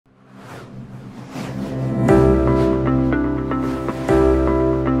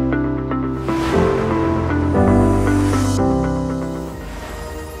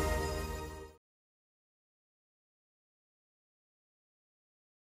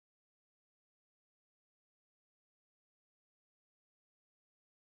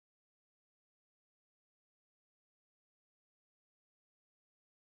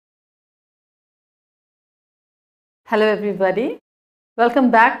Hello everybody. Welcome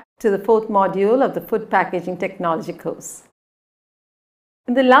back to the fourth module of the Food Packaging Technology course.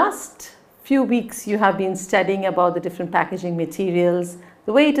 In the last few weeks, you have been studying about the different packaging materials,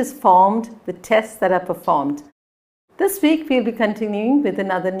 the way it is formed, the tests that are performed. This week, we'll be continuing with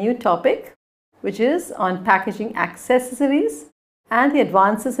another new topic, which is on packaging accessories and the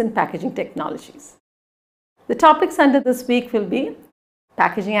advances in packaging technologies. The topics under this week will be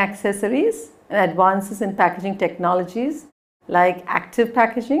packaging accessories and advances in packaging technologies like active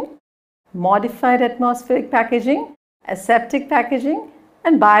packaging, modified atmospheric packaging, aseptic packaging,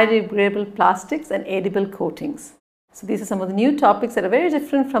 and biodegradable plastics and edible coatings. So these are some of the new topics that are very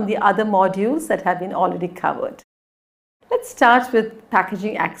different from the other modules that have been already covered. Let's start with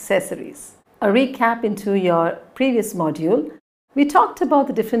packaging accessories. A recap into your previous module, we talked about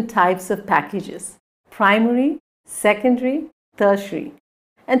the different types of packages: primary, secondary, tertiary.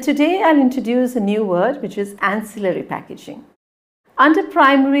 And today I'll introduce a new word, which is ancillary packaging. Under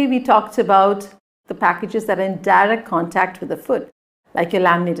primary, we talked about the packages that are in direct contact with the food, like your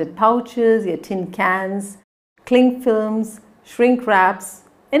laminated pouches, your tin cans, cling films, shrink wraps,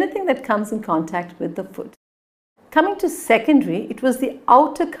 anything that comes in contact with the food. Coming to secondary, it was the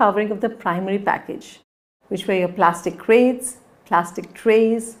outer covering of the primary package, which were your plastic crates, plastic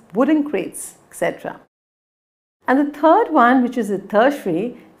trays, wooden crates, etc. And the third one, which is the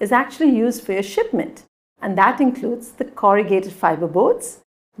tertiary, is actually used for your shipment. And that includes the corrugated fiber boards,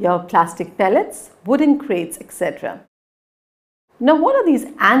 your plastic pellets, wooden crates, etc. Now, what are these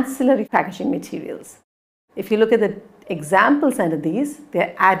ancillary packaging materials? If you look at the examples under these,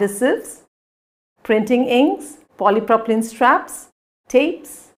 they're adhesives, printing inks, polypropylene straps,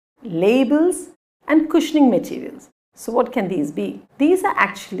 tapes, labels, and cushioning materials. So what can these be? These are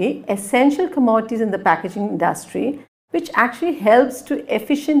actually essential commodities in the packaging industry, which actually helps to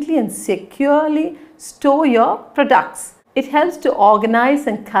efficiently and securely store your products. It helps to organize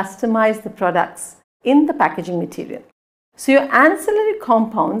and customize the products in the packaging material. So your ancillary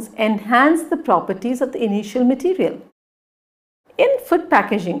compounds enhance the properties of the initial material. In food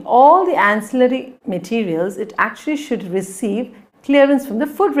packaging, all the ancillary materials, it actually should receive clearance from the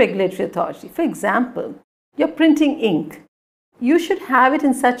Food Regulatory Authority. For example, your printing ink, you should have it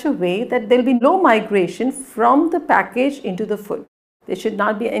in such a way that there will be no migration from the package into the food. There should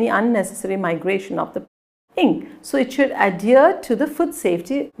not be any unnecessary migration of the ink. So it should adhere to the food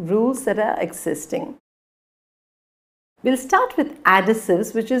safety rules that are existing. We'll start with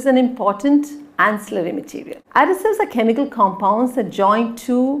adhesives, which is an important ancillary material. Adhesives are chemical compounds that join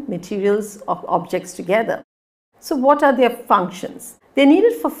two materials or objects together. So what are their functions? They're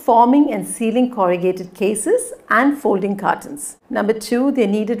needed for forming and sealing corrugated cases and folding cartons. Number two, they're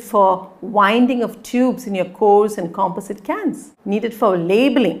needed for winding of tubes in your cores and composite cans. Needed for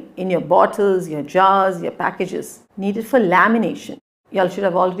labeling in your bottles, your jars, your packages. Needed for lamination. You all should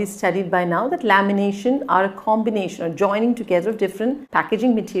have already studied by now that lamination are a combination or joining together of different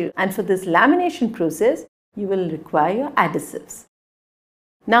packaging materials. And for this lamination process, you will require your adhesives.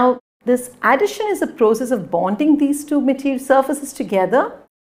 Now, this addition is a process of bonding these two material surfaces together,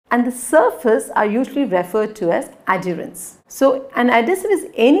 and the surface are usually referred to as adherents. So an adhesive is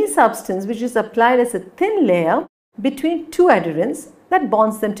any substance which is applied as a thin layer between two adherents that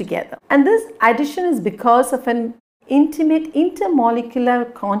bonds them together. And this addition is because of an intimate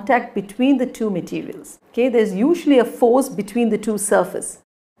intermolecular contact between the two materials. Okay, there's usually a force between the two surfaces.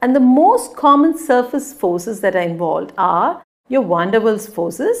 And the most common surface forces that are involved are your van der Waals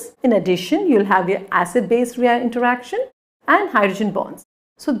forces. In addition, you'll have your acid-base interaction and hydrogen bonds.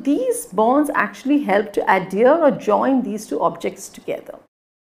 So these bonds actually help to adhere or join these two objects together.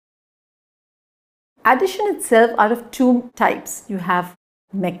 Addition itself are of two types. You have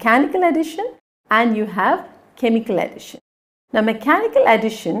mechanical addition and you have chemical addition. Now, mechanical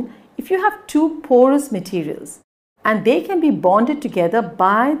addition, if you have two porous materials, and they can be bonded together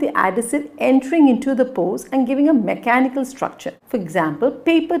by the adhesive entering into the pores and giving a mechanical structure. For example,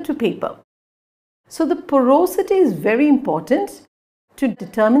 paper to paper. So the porosity is very important to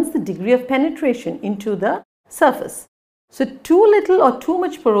determine the degree of penetration into the surface. So too little or too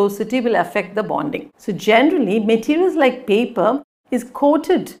much porosity will affect the bonding. So generally, materials like paper is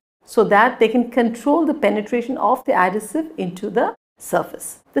coated so that they can control the penetration of the adhesive into the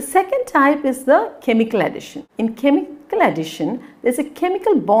surface. The second type is the chemical addition. In chemical addition, there's a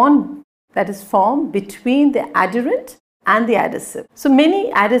chemical bond that is formed between the adherent and the adhesive. So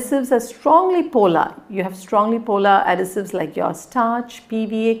many adhesives are strongly polar. You have strongly polar adhesives like your starch,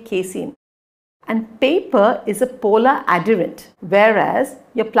 PVA, casein. And paper is a polar adherent, whereas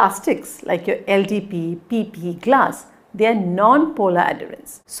your plastics like your LDP, PP, glass, they are non-polar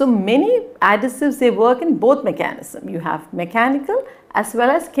adherents. So many adhesives, they work in both mechanisms. You have mechanical as well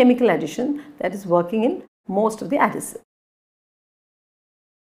as chemical addition that is working in most of the adhesives.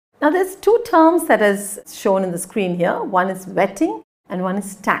 Now there's two terms that is shown in the screen here. One is wetting and one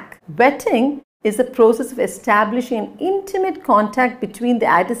is tack. Wetting is the process of establishing an intimate contact between the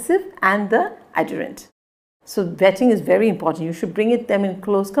adhesive and the adherent. So wetting is very important. You should bring them in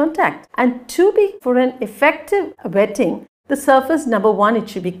close contact. And for an effective wetting, the surface, number one, it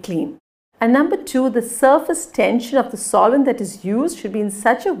should be clean. And number two, the surface tension of the solvent that is used should be in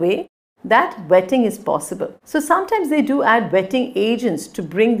such a way that wetting is possible. So sometimes they do add wetting agents to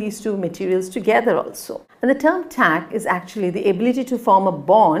bring these two materials together also. And the term tack is actually the ability to form a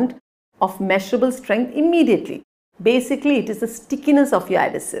bond of measurable strength immediately. Basically, it is the stickiness of your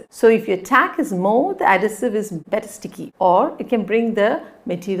adhesive. So if your tack is more, the adhesive is better sticky, or it can bring the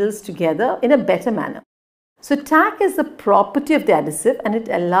materials together in a better manner. So tack is the property of the adhesive and it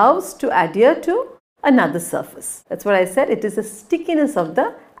allows to adhere to another surface. That's what I said, it is the stickiness of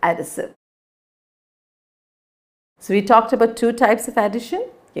the adhesive. So we talked about two types of addition,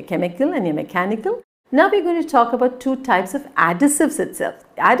 your chemical and your mechanical. Now we're going to talk about two types of adhesives itself.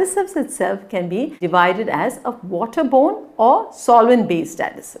 Adhesives itself can be divided as a waterborne or solvent-based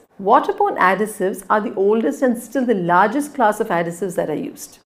adhesive. Waterborne adhesives are the oldest and still the largest class of adhesives that are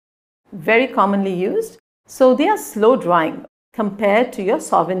used. Very commonly used. So they are slow drying compared to your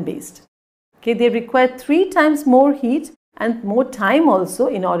solvent-based. Okay, they require 3 times more heat and more time also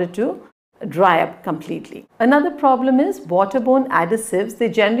in order to dry up completely. Another problem is waterborne adhesives, they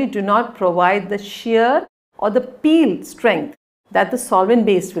generally do not provide the shear or the peel strength that the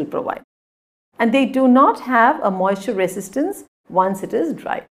solvent-based will provide. And they do not have a moisture resistance once it is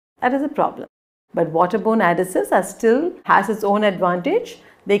dry. That is a problem. But waterborne adhesives are still has its own advantage.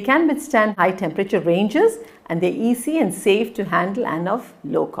 They can withstand high temperature ranges and they're easy and safe to handle and of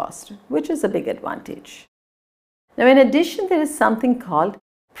low cost, which is a big advantage. Now in addition, there is something called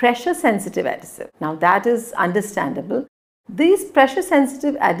pressure sensitive adhesive. Now that is understandable. These pressure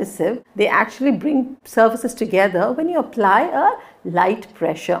sensitive adhesive, they actually bring surfaces together when you apply a light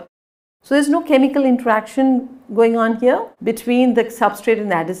pressure. So there's no chemical interaction going on here between the substrate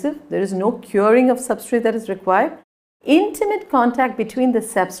and the adhesive. There is no curing of substrate that is required. Intimate contact between the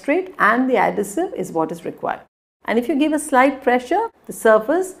substrate and the adhesive is what is required. And if you give a slight pressure, the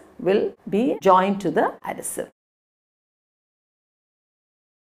surface will be joined to the adhesive.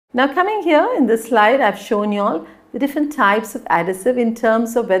 Now coming here in this slide, I've shown you all the different types of adhesive in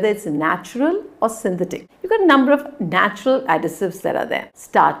terms of whether it's natural or synthetic. You've got a number of natural adhesives that are there.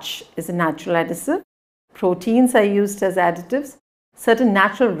 Starch is a natural adhesive. Proteins are used as additives. Certain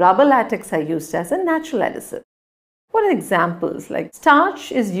natural rubber latex are used as a natural adhesive. What are examples? Like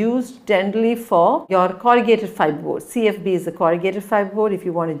starch is used generally for your corrugated fiberboard. CFB is a corrugated fiberboard. If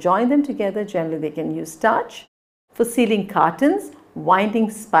you want to join them together, generally they can use starch. For sealing cartons, winding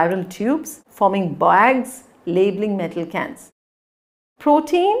spiral tubes, forming bags, labeling metal cans.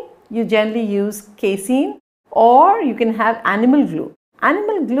 Protein, you generally use casein, or you can have animal glue.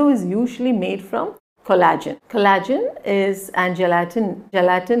 Animal glue is usually made from collagen. Collagen is and gelatin.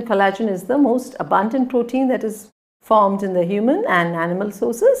 Collagen is the most abundant protein that is formed in the human and animal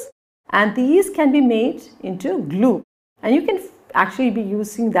sources, and these can be made into glue, and you can actually be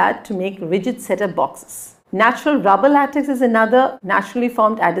using that to make rigid set-up boxes. Natural rubber latex is another naturally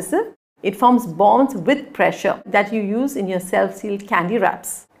formed adhesive. It forms bonds with pressure that you use in your self-sealed candy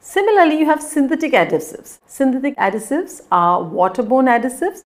wraps. Similarly, you have synthetic adhesives. Synthetic adhesives are waterborne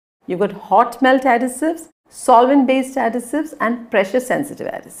adhesives. You've got hot melt adhesives, solvent-based adhesives, and pressure-sensitive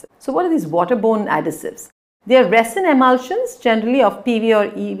adhesives. So what are these waterborne adhesives? They are resin emulsions, generally of PVA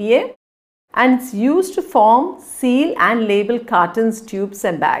or EVA, and it's used to form, seal and label cartons, tubes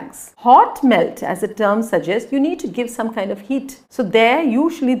and bags. Hot melt, as the term suggests, you need to give some kind of heat. So there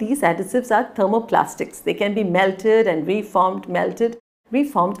usually these adhesives are thermoplastics. They can be melted and reformed, melted,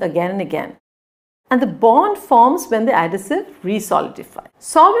 reformed again and again. And the bond forms when the adhesive resolidifies.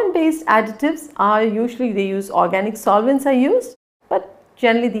 Solvent-based additives are usually, they use organic solvents are used, but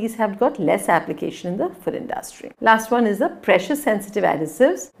generally these have got less application in the food industry. Last one is the pressure sensitive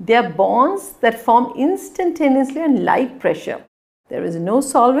adhesives. They are bonds that form instantaneously on light pressure. There is no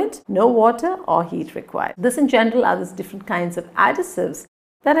solvent, no water or heat required. This in general are the different kinds of adhesives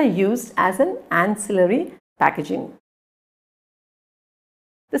that are used as an ancillary packaging.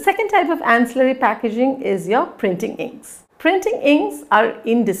 The second type of ancillary packaging is your printing inks. Printing inks are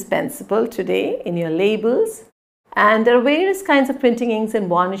indispensable today in your labels, and there are various kinds of printing inks and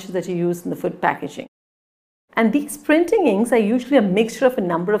varnishes that you use in the food packaging. And these printing inks are usually a mixture of a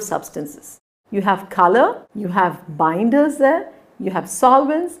number of substances. You have color, you have binders there, you have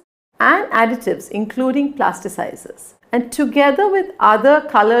solvents and additives including plasticizers. And together with other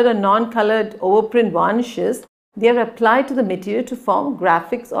colored or non-colored overprint varnishes, they are applied to the material to form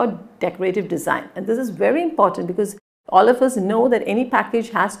graphics or decorative design. And this is very important because all of us know that any package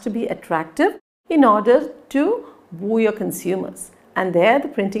has to be attractive in order to woo your consumers. And there the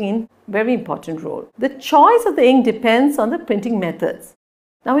printing ink very important role. The choice of the ink depends on the printing methods.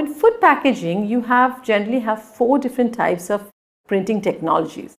 Now in food packaging, you generally have 4 different types of printing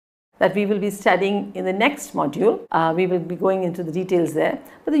technologies that we will be studying in the next module. We will be going into the details there.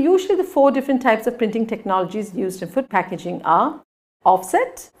 But usually the 4 different types of printing technologies used in food packaging are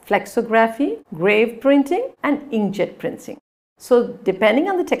offset, flexography, grave printing and inkjet printing. So depending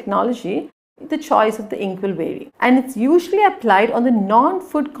on the technology, the choice of the ink will vary. And it's usually applied on the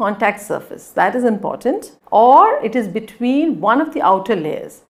non-food contact surface. That is important. Or it is between one of the outer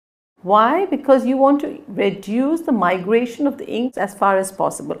layers. Why? Because you want to reduce the migration of the inks as far as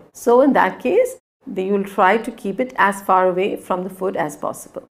possible. So in that case, you will try to keep it as far away from the food as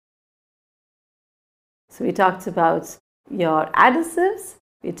possible. So we talked about your adhesives,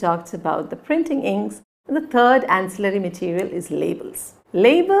 we talked about the printing inks, and the third ancillary material is labels.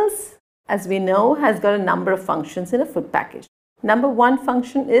 Labels, as we know, has got a number of functions in a food package. Number 1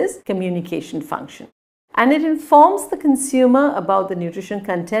 function is communication function. And it informs the consumer about the nutrition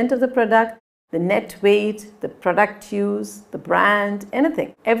content of the product, the net weight, the product use, the brand,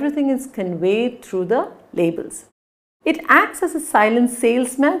 anything. Everything is conveyed through the labels. It acts as a silent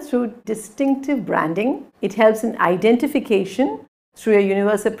salesman through distinctive branding. It helps in identification through a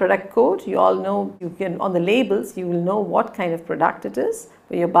universal product code. You all know, on the labels, you will know what kind of product it is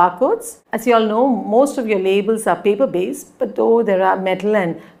for your barcodes. As you all know, most of your labels are paper based, but though there are metal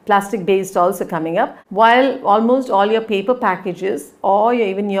and plastic based also coming up, while almost all your paper packages or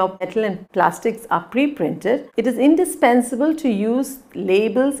even your metal and plastics are pre-printed, it is indispensable to use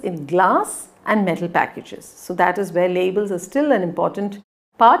labels in glass and metal packages. So that is where labels are still an important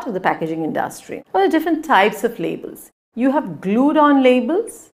part of the packaging industry. What are different types of labels? You have glued on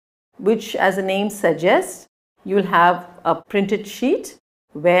labels, which as the name suggests, you will have a printed sheet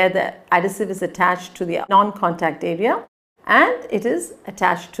where the adhesive is attached to the non-contact area and it is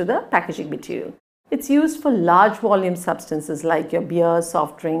attached to the packaging material. It's used for large volume substances like your beer,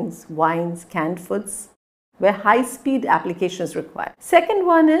 soft drinks, wines, canned foods, where high-speed application is required. Second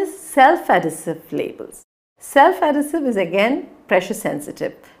one is self-adhesive labels. Self-adhesive is again pressure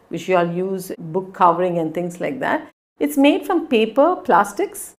sensitive, which you all use book covering and things like that. It's made from paper,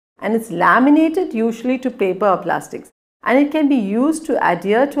 plastics, and it's laminated usually to paper or plastics. And it can be used to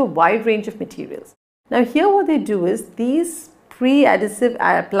adhere to a wide range of materials. Now here what they do is these pre-adhesive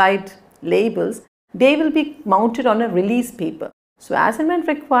applied labels, they will be mounted on a release paper. So as and when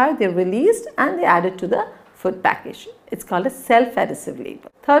required, they're released and they added to the food package. It's called a self-adhesive label.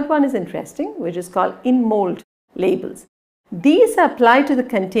 Third one is interesting, which is called in-mold labels. These are applied to the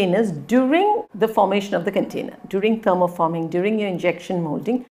containers during the formation of the container, during thermoforming, during your injection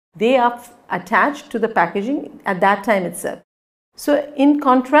molding. They are attached to the packaging at that time itself. So in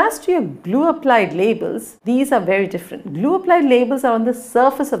contrast to your glue applied labels, these are very different. Glue applied labels are on the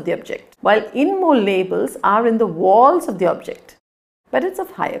surface of the object, while in-mold labels are in the walls of the object, but it's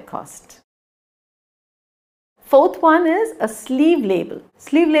of higher cost. Fourth one is a sleeve label.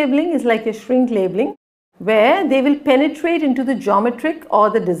 Sleeve labeling is like a shrink labeling, where they will penetrate into the geometric or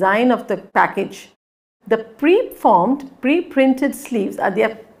the design of the package. The pre-formed, pre-printed sleeves they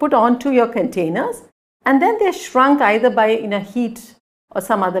are put onto your containers and then they're shrunk either by heat or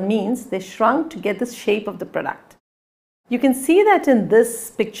some other means. They're shrunk to get the shape of the product. You can see that in this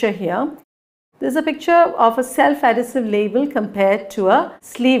picture here. There's a picture of a self-adhesive label compared to a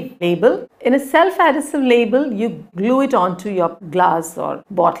sleeve label. In a self-adhesive label, you glue it onto your glass or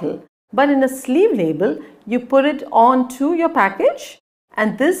bottle. But in a sleeve label, you put it onto your package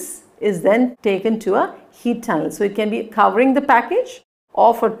and this is then taken to a heat tunnel. So it can be covering the package,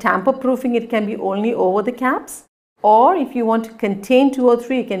 or for tamper proofing it can be only over the caps, or if you want to contain 2 or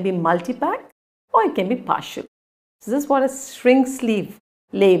 3 it can be multi-pack or it can be partial. So this is what a shrink sleeve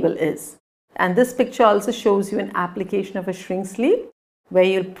label is. And this picture also shows you an application of a shrink sleeve where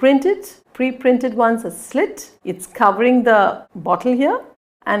you'll print it. Pre-printed ones are slit. It's covering the bottle here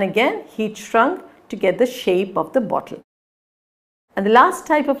and again heat shrunk to get the shape of the bottle. And the last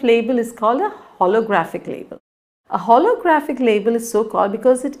type of label is called a holographic label. A holographic label is so called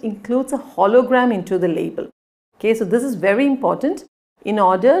because it includes a hologram into the label. Okay, so this is very important in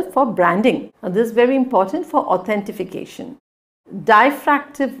order for branding, and this is very important for authentication.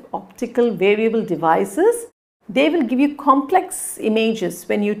 Diffractive optical variable devices They will give you complex images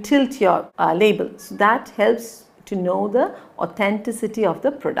when you tilt your label. So that helps to know the authenticity of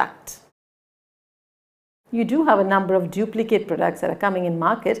the product. You do have a number of duplicate products that are coming in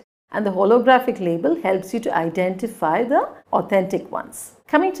market, and the holographic label helps you to identify the authentic ones.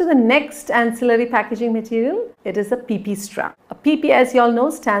 Coming to the next ancillary packaging material, it is a PP strap. A PP, as you all know,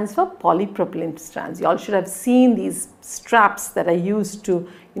 stands for polypropylene strands. You all should have seen these straps that are used to,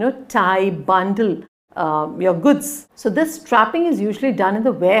 tie, bundle your goods. So this strapping is usually done in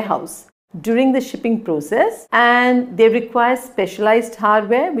the warehouse during the shipping process, and they require specialized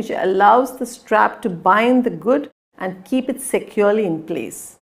hardware which allows the strap to bind the good and keep it securely in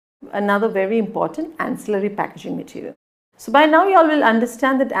place. Another very important ancillary packaging material. So by now you all will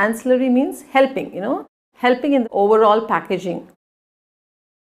understand that ancillary means helping, helping in the overall packaging.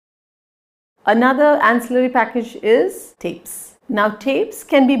 Another ancillary package is tapes. Now tapes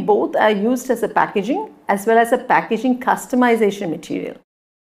can be both used as a packaging as well as a packaging customization material.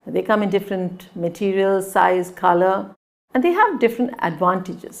 They come in different materials, size, color, and they have different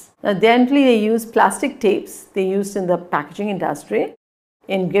advantages. Now generally they use plastic tapes. They're used in the packaging industry,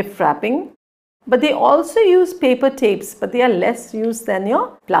 in gift wrapping, but they also use paper tapes, but they are less used than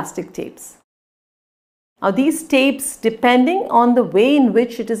your plastic tapes. Now these tapes, depending on the way in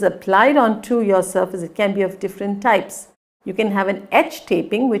which it is applied onto your surface, it can be of different types. You can have an edge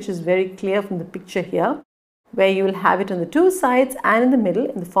taping, which is very clear from the picture here, where you will have it on the two sides and in the middle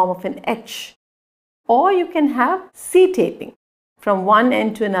in the form of an edge. Or you can have C taping from one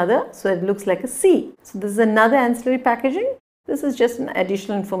end to another, so it looks like a C. So this is another ancillary packaging. This is just an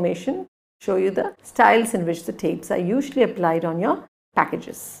additional information, show you the styles in which the tapes are usually applied on your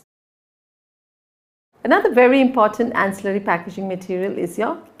packages. Another very important ancillary packaging material is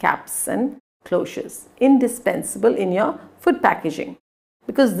your caps and closures, indispensable in your food packaging,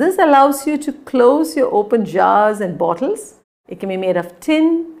 because this allows you to close your open jars and bottles. It can be made of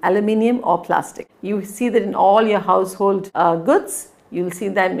tin, aluminium or plastic. You see that in all your household goods. You will see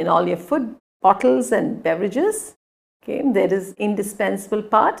them in all your food bottles and beverages. Okay, that is indispensable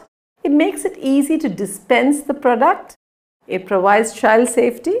part. It makes it easy to dispense the product. It provides child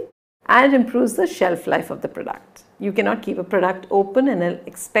safety and improves the shelf life of the product. You cannot keep a product open and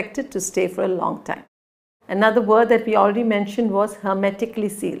expect it to stay for a long time. Another word that we already mentioned was hermetically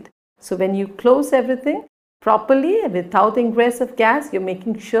sealed. So when you close everything properly without ingress of gas, you're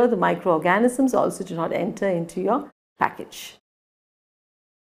making sure the microorganisms also do not enter into your package.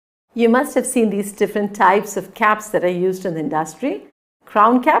 You must have seen these different types of caps that are used in the industry.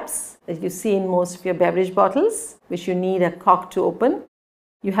 Crown caps that you see in most of your beverage bottles, which you need a cork to open.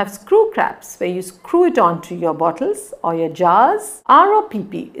 You have screw caps where you screw it onto your bottles or your jars.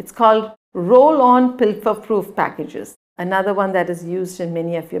 ROPP, it's called roll-on pilfer-proof packages. Another one that is used in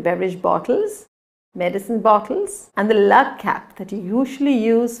many of your beverage bottles, medicine bottles, and the lug cap that you usually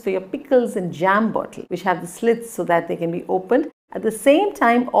use for your pickles and jam bottle, which have the slits so that they can be opened. At the same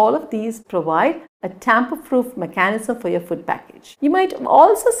time, all of these provide a tamper-proof mechanism for your food package. You might have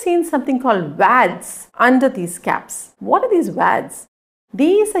also seen something called wads under these caps. What are these wads?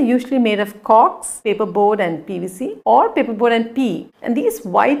 These are usually made of corks, paperboard and PVC, or paperboard and PE. And these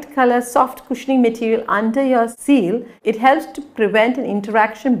white color soft cushioning material under your seal, it helps to prevent an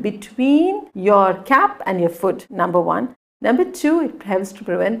interaction between your cap and your food, number one. Number two, it helps to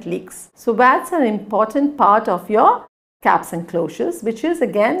prevent leaks. So wads are an important part of your caps and closures, which is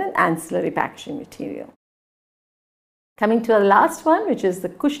again an ancillary packaging material. Coming to the last one, which is the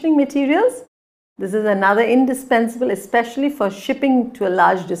cushioning materials. This is another indispensable, especially for shipping to a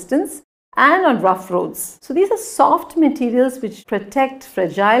large distance and on rough roads. So these are soft materials which protect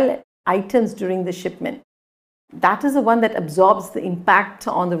fragile items during the shipment. That is the one that absorbs the impact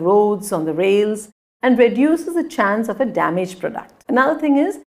on the roads, on the rails, and reduces the chance of a damaged product. Another thing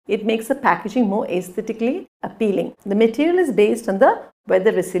is, it makes the packaging more aesthetically appealing. The material is based on the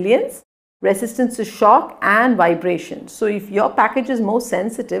weather resilience, resistance to shock and vibration. So if your package is more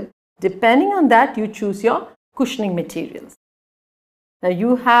sensitive, depending on that, you choose your cushioning materials. Now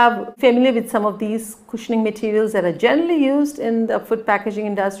you have familiar with some of these cushioning materials that are generally used in the food packaging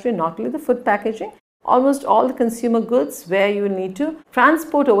industry, not only the food packaging, almost all the consumer goods where you will need to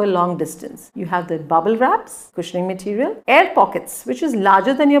transport over long distance. You have the bubble wraps, cushioning material, air pockets, which is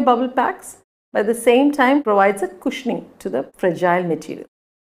larger than your bubble packs, but at the same time provides a cushioning to the fragile material.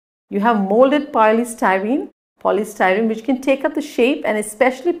 You have molded polystyrene which can take up the shape and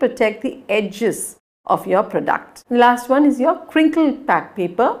especially protect the edges of your product. The last one is your crinkle pack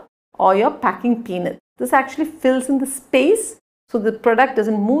paper or your packing peanut. This actually fills in the space so the product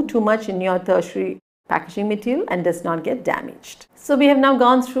doesn't move too much in your tertiary packaging material and does not get damaged. So we have now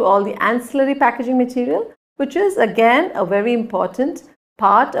gone through all the ancillary packaging material, which is again a very important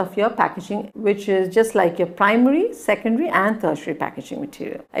part of your packaging, which is just like your primary, secondary and tertiary packaging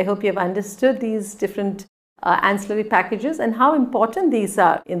material. I hope you have understood these different ancillary packages and how important these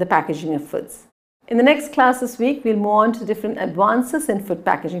are in the packaging of foods. In the next class this week, we'll move on to different advances in food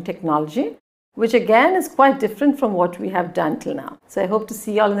packaging technology, which again is quite different from what we have done till now. So I hope to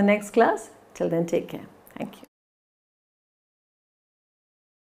see you all in the next class. Till then, take care. Thank you.